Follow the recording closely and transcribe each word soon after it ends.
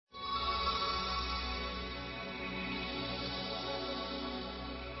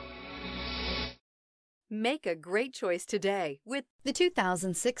Make a great choice today with the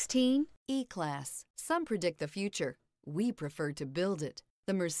 2016 E-Class. Some predict the future. We prefer to build it.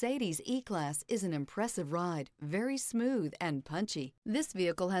 The Mercedes E-Class is an impressive ride, very smooth and punchy. This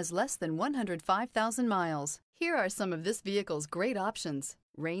vehicle has less than 105,000 miles. Here are some of this vehicle's great options: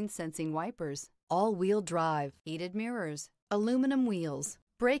 rain-sensing wipers, all-wheel drive, heated mirrors, aluminum wheels,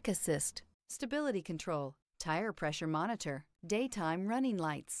 brake assist, stability control, tire pressure monitor, daytime running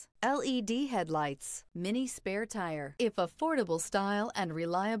lights, LED headlights, mini spare tire. If affordable style and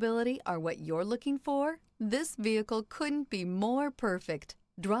reliability are what you're looking for, this vehicle couldn't be more perfect.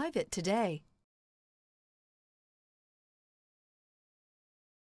 Drive it today.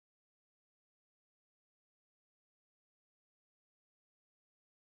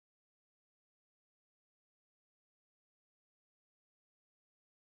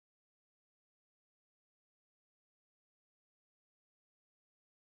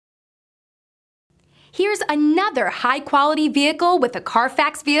 Here's another high-quality vehicle with a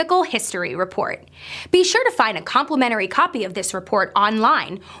Carfax Vehicle History Report. Be sure to find a complimentary copy of this report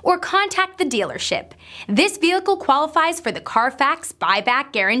online or contact the dealership. This vehicle qualifies for the Carfax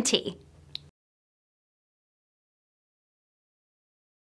Buyback Guarantee.